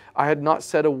go. I had not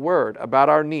said a word about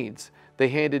our needs. They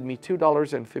handed me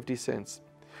 $2.50,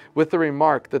 with the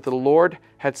remark that the Lord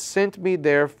had sent me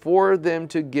there for them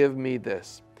to give me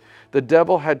this. The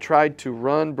devil had tried to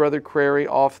run Brother Crary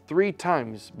off 3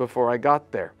 times before I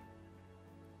got there,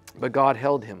 but God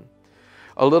held him.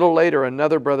 A little later,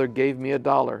 another brother gave me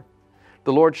 $1.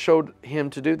 The Lord showed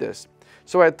him to do this.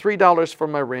 So I had $3 for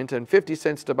my rent and 50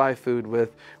 cents to buy food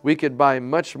with. We could buy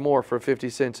much more for 50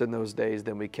 cents in those days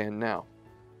than we can now.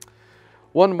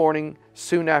 One morning,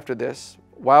 soon after this,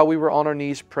 while we were on our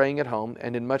knees praying at home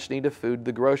and in much need of food,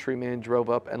 the grocery man drove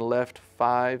up and left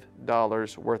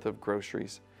 $5 worth of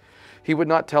groceries. He would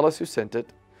not tell us who sent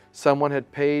it. Someone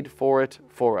had paid for it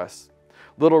for us.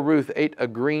 Little Ruth ate a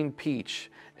green peach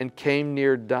and came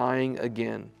near dying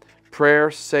again.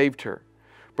 Prayer saved her.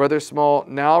 Brother Smale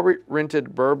now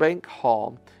rented Burbank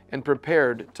Hall and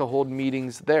prepared to hold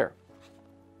meetings there.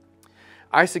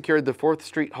 I secured the 4th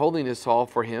Street Holiness Hall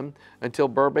for him until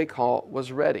Burbank Hall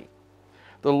was ready.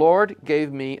 The Lord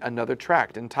gave me another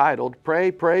tract entitled,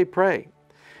 Pray, Pray, Pray.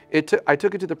 I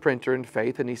took it to the printer in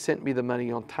faith, and he sent me the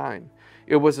money on time.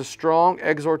 It was a strong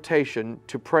exhortation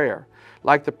to prayer.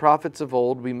 Like the prophets of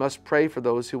old, we must pray for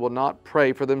those who will not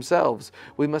pray for themselves.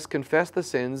 We must confess the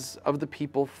sins of the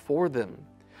people for them.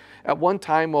 At one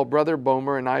time, while Brother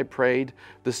Bomer and I prayed,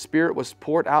 the Spirit was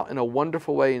poured out in a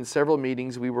wonderful way in several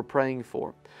meetings we were praying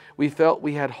for. We felt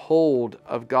we had hold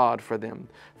of God for them.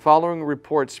 Following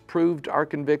reports proved our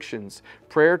convictions.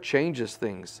 Prayer changes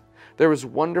things. There was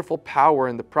wonderful power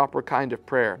in the proper kind of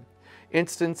prayer.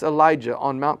 Instance Elijah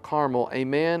on Mount Carmel, a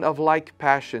man of like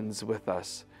passions with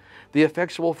us. The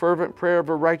effectual fervent prayer of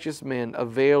a righteous man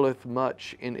availeth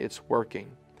much in its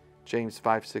working. James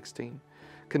 5:16.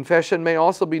 Confession may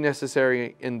also be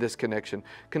necessary in this connection.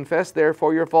 Confess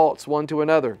therefore your faults one to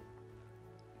another.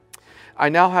 I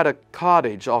now had a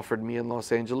cottage offered me in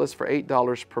Los Angeles for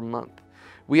 $8 per month.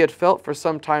 We had felt for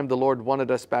some time the Lord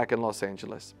wanted us back in Los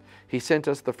Angeles. He sent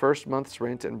us the first month's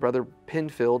rent, and Brother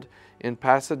Penfield in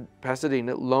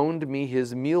Pasadena loaned me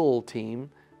his mule team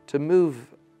to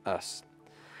move us.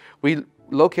 We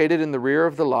located in the rear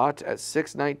of the lot at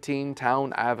 619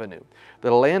 Town Avenue.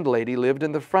 The landlady lived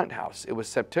in the front house. It was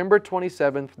September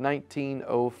 27th,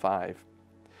 1905.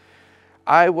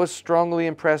 I was strongly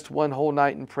impressed one whole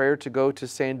night in prayer to go to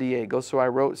San Diego, so I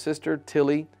wrote Sister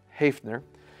Tilly Hafner,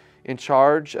 in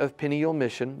charge of Peniel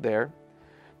Mission there.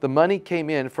 The money came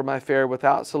in for my fare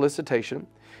without solicitation.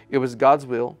 It was God's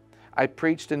will. I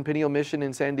preached in Peniel Mission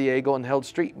in San Diego and held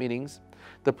street meetings.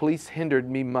 The police hindered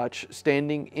me much,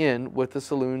 standing in with the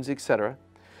saloons, etc.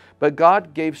 But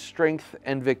God gave strength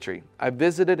and victory. I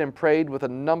visited and prayed with a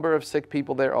number of sick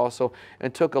people there also,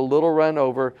 and took a little run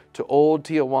over to old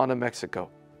Tijuana, Mexico.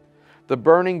 The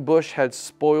burning bush had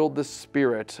spoiled the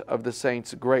spirit of the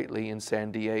saints greatly in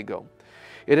San Diego.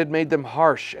 It had made them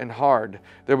harsh and hard.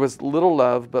 There was little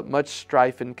love, but much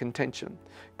strife and contention.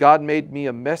 God made me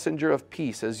a messenger of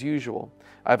peace as usual.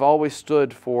 I've always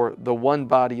stood for the one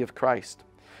body of Christ.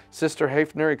 Sister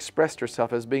Hafner expressed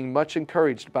herself as being much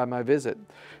encouraged by my visit.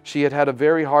 She had had a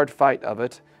very hard fight of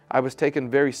it. I was taken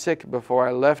very sick before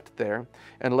I left there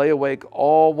and lay awake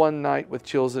all one night with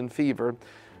chills and fever.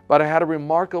 But I had a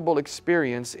remarkable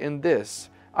experience in this.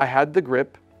 I had the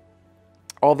grip.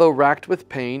 Although racked with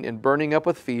pain and burning up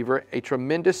with fever, a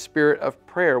tremendous spirit of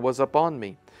prayer was upon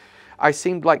me. I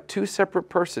seemed like two separate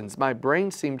persons. My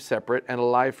brain seemed separate and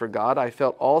alive for God. I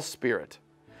felt all spirit.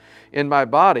 In my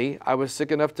body, I was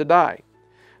sick enough to die.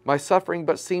 My suffering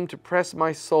but seemed to press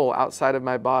my soul outside of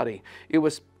my body. It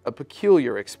was a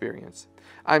peculiar experience.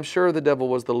 I'm sure the devil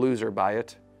was the loser by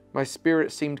it. My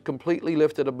spirit seemed completely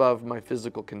lifted above my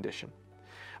physical condition.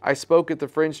 I spoke at the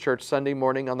Friends Church Sunday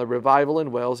morning on the revival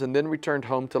in Wales and then returned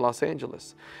home to Los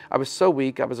Angeles. I was so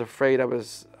weak I was afraid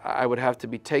I would have to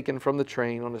be taken from the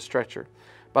train on a stretcher,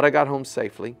 but I got home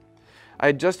safely. I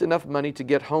had just enough money to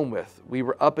get home with. We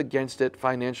were up against it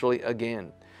financially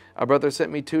again. A brother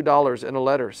sent me $2 in a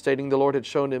letter stating the Lord had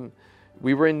shown him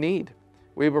we were in need.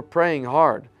 We were praying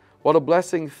hard. What a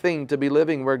blessing thing to be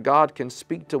living where God can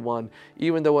speak to one,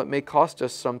 even though it may cost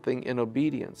us something in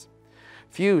obedience.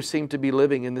 Few seem to be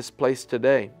living in this place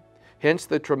today. Hence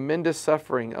the tremendous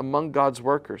suffering among God's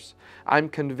workers. I'm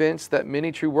convinced that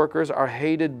many true workers are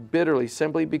hated bitterly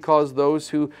simply because those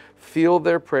who feel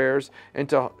their prayers and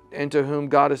to whom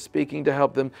God is speaking to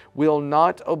help them will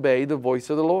not obey the voice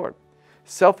of the Lord.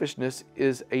 Selfishness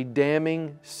is a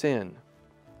damning sin.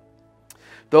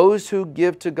 Those who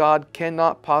give to God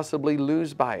cannot possibly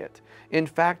lose by it. In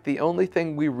fact, the only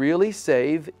thing we really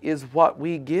save is what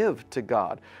we give to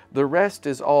God. The rest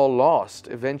is all lost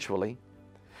eventually.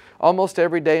 Almost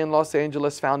every day in Los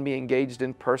Angeles found me engaged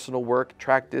in personal work,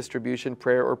 tract distribution,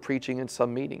 prayer, or preaching in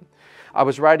some meeting. I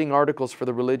was writing articles for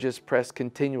the religious press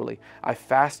continually. I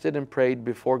fasted and prayed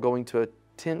before going to a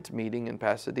tent meeting in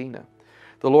Pasadena.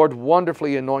 The Lord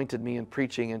wonderfully anointed me in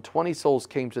preaching, and 20 souls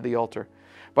came to the altar.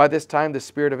 By this time, the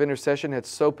spirit of intercession had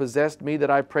so possessed me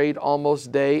that I prayed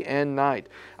almost day and night.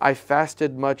 I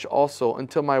fasted much also,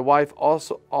 until my wife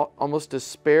also almost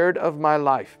despaired of my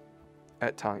life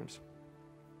at times.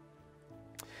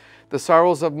 The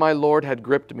sorrows of my Lord had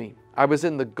gripped me. I was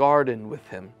in the garden with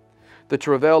Him. The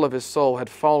travail of His soul had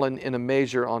fallen in a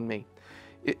measure on me.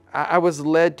 I was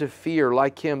led to fear,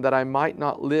 like Him, that I might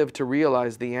not live to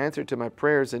realize the answer to my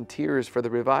prayers and tears for the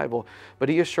revival. But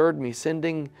He assured me,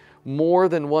 sending more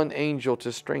than one angel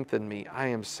to strengthen me, I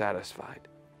am satisfied.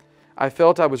 I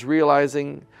felt I was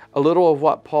realizing a little of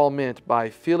what Paul meant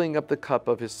by filling up the cup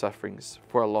of his sufferings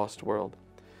for a lost world.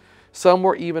 Some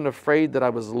were even afraid that I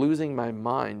was losing my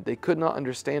mind. They could not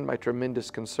understand my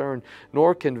tremendous concern,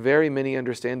 nor can very many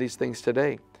understand these things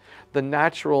today. The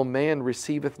natural man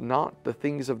receiveth not the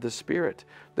things of the Spirit.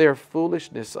 They are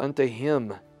foolishness unto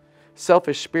him.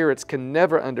 Selfish spirits can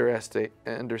never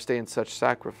understand such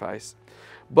sacrifice.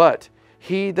 But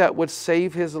he that would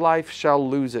save his life shall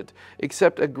lose it,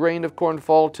 except a grain of corn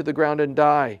fall to the ground and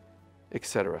die,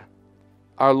 etc.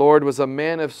 Our Lord was a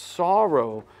man of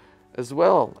sorrow as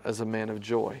well as a man of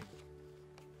joy.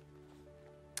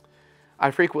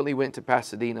 I frequently went to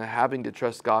Pasadena, having to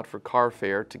trust God for car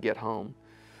fare to get home.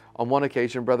 On one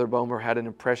occasion, Brother Bomer had an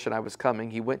impression I was coming.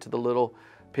 He went to the little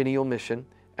Pineal Mission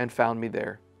and found me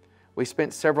there. We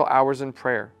spent several hours in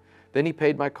prayer. Then he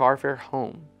paid my car fare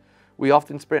home. We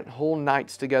often spent whole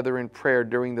nights together in prayer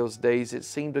during those days. It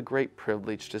seemed a great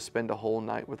privilege to spend a whole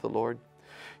night with the Lord.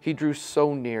 He drew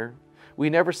so near. We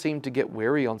never seemed to get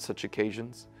weary on such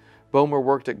occasions. Bomer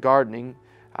worked at gardening.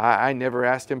 I never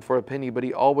asked him for a penny, but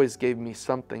he always gave me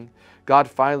something. God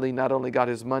finally not only got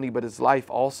his money, but his life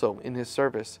also in his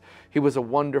service. He was a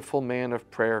wonderful man of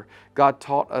prayer. God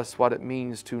taught us what it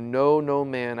means to know no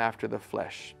man after the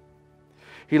flesh.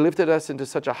 He lifted us into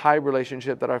such a high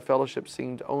relationship that our fellowship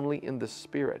seemed only in the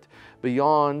Spirit.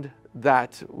 Beyond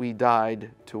that, we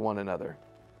died to one another.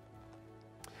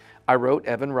 I wrote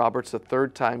Evan Roberts a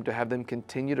third time to have them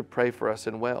continue to pray for us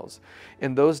in Wales.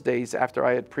 In those days, after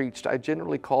I had preached, I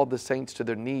generally called the saints to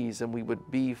their knees, and we would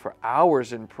be for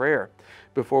hours in prayer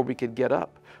before we could get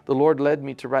up. The Lord led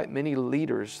me to write many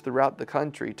leaders throughout the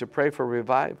country to pray for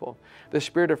revival. The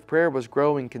spirit of prayer was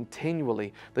growing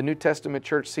continually. The New Testament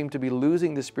church seemed to be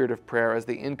losing the spirit of prayer as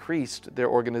they increased their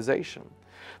organization.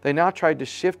 They now tried to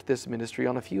shift this ministry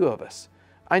on a few of us.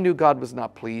 I knew God was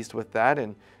not pleased with that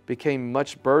and became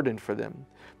much burdened for them.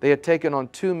 They had taken on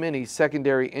too many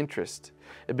secondary interests.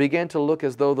 It began to look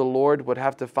as though the Lord would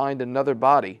have to find another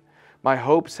body. My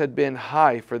hopes had been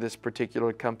high for this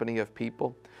particular company of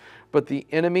people, but the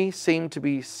enemy seemed to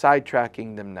be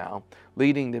sidetracking them now,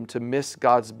 leading them to miss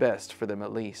God's best for them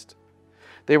at least.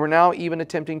 They were now even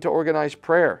attempting to organize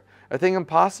prayer, a thing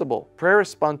impossible. Prayer is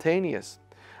spontaneous.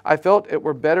 I felt it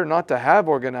were better not to have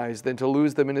organized than to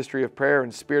lose the ministry of prayer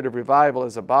and spirit of revival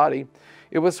as a body.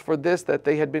 It was for this that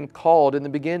they had been called in the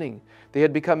beginning. They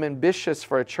had become ambitious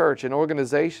for a church, an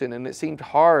organization, and it seemed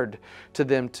hard to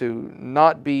them to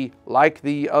not be like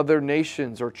the other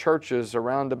nations or churches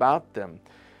around about them.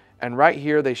 And right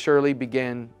here they surely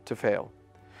began to fail.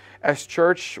 As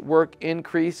church work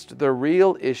increased, the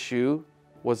real issue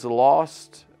was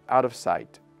lost out of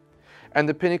sight. And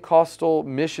the Pentecostal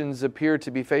missions appear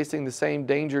to be facing the same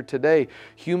danger today.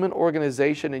 Human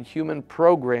organization and human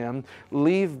program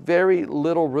leave very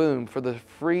little room for the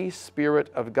free Spirit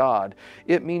of God.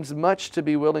 It means much to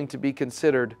be willing to be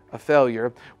considered a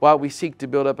failure while we seek to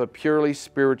build up a purely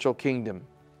spiritual kingdom.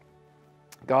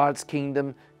 God's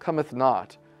kingdom cometh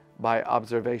not by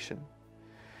observation.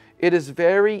 It is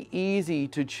very easy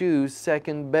to choose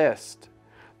second best.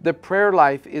 The prayer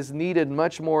life is needed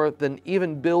much more than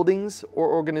even buildings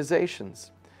or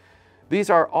organizations. These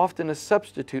are often a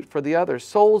substitute for the others.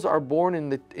 Souls are born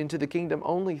into the kingdom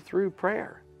only through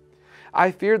prayer. I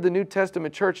feared the New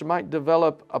Testament church might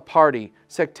develop a party,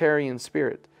 sectarian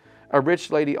spirit. A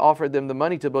rich lady offered them the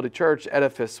money to build a church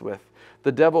edifice with.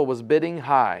 The devil was bidding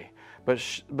high, but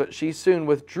she soon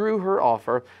withdrew her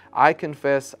offer. I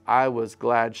confess I was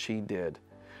glad she did.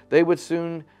 They would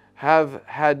soon have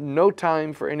had no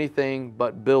time for anything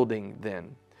but building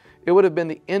then. It would have been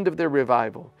the end of their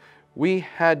revival. We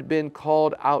had been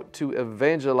called out to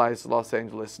evangelize Los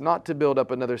Angeles, not to build up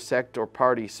another sect or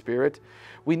party spirit.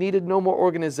 We needed no more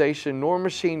organization nor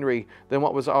machinery than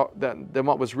what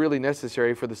was really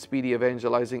necessary for the speedy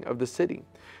evangelizing of the city.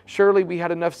 Surely we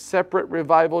had enough separate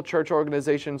revival church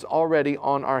organizations already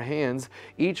on our hands,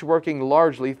 each working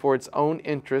largely for its own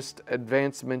interest,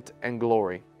 advancement, and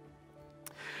glory.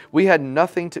 We had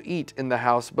nothing to eat in the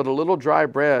house but a little dry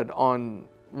bread on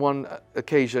one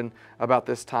occasion about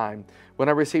this time, when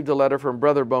I received a letter from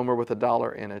Brother Bomer with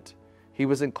 $1 in it. He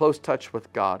was in close touch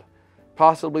with God.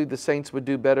 Possibly the saints would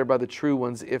do better by the true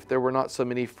ones if there were not so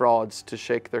many frauds to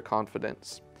shake their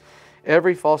confidence.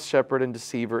 Every false shepherd and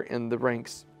deceiver in the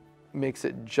ranks makes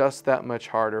it just that much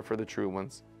harder for the true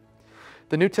ones.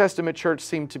 The New Testament church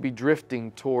seemed to be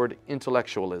drifting toward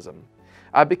intellectualism.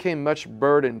 I became much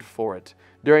burdened for it.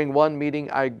 During one meeting,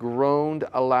 I groaned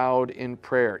aloud in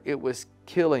prayer. It was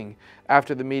killing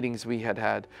after the meetings we had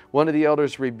had. One of the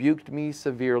elders rebuked me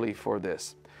severely for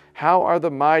this. "How are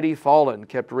the mighty fallen?"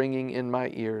 kept ringing in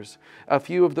my ears. A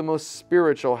few of the most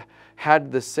spiritual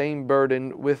had the same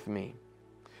burden with me.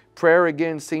 Prayer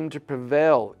again seemed to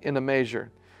prevail in a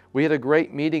measure. We had a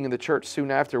great meeting in the church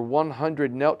soon after.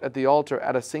 100 knelt at the altar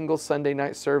at a single Sunday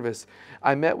night service.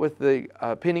 I met with the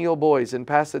Peniel boys in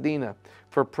Pasadena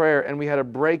for prayer, and we had a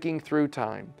breaking through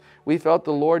time. We felt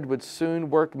the Lord would soon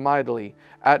work mightily.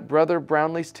 At Brother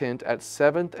Brownlee's tent at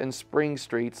 7th and Spring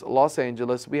Streets, Los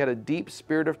Angeles, we had a deep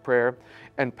spirit of prayer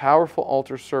and powerful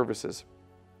altar services.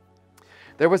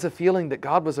 There was a feeling that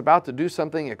God was about to do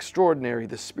something extraordinary.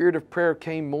 The spirit of prayer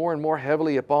came more and more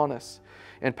heavily upon us.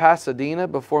 In Pasadena,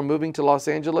 before moving to Los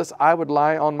Angeles, I would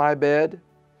lie on my bed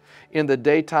in the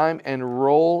daytime and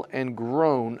roll and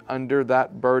groan under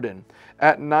that burden.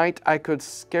 At night, I could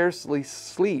scarcely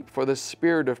sleep for the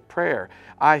spirit of prayer.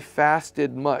 I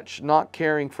fasted much, not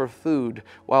caring for food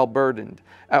while burdened.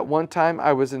 At one time,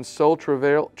 I was in soul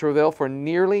travail for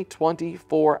nearly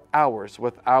 24 hours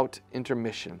without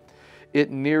intermission.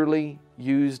 It nearly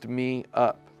used me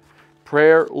up.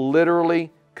 Prayer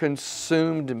literally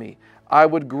consumed me. I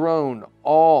would groan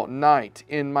all night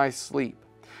in my sleep.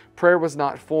 Prayer was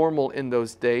not formal in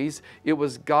those days. It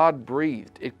was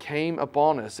God-breathed. It came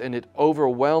upon us and it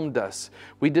overwhelmed us.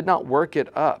 We did not work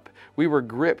it up. We were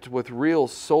gripped with real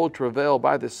soul travail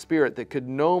by the Spirit that could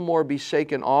no more be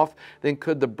shaken off than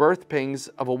could the birth pangs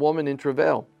of a woman in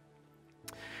travail,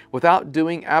 without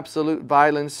doing absolute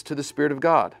violence to the Spirit of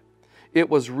God. It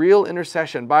was real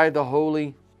intercession by the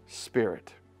Holy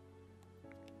Spirit.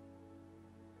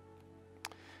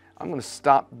 I'm going to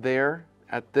stop there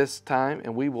at this time,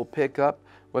 and we will pick up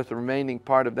with the remaining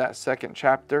part of that second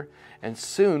chapter. And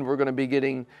soon we're going to be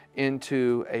getting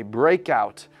into a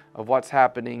breakout of what's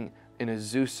happening in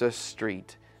Azusa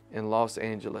Street in Los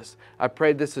Angeles. I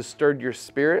pray this has stirred your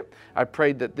spirit. I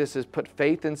pray that this has put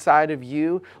faith inside of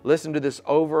you. Listen to this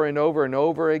over and over and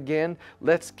over again.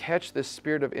 Let's catch this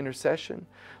spirit of intercession.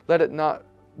 Let it not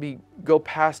go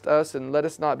past us, and let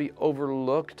us not be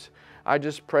overlooked. I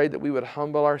just pray that we would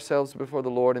humble ourselves before the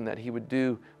Lord and that He would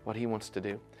do what He wants to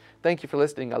do. Thank you for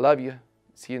listening. I love you.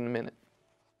 See you in a minute.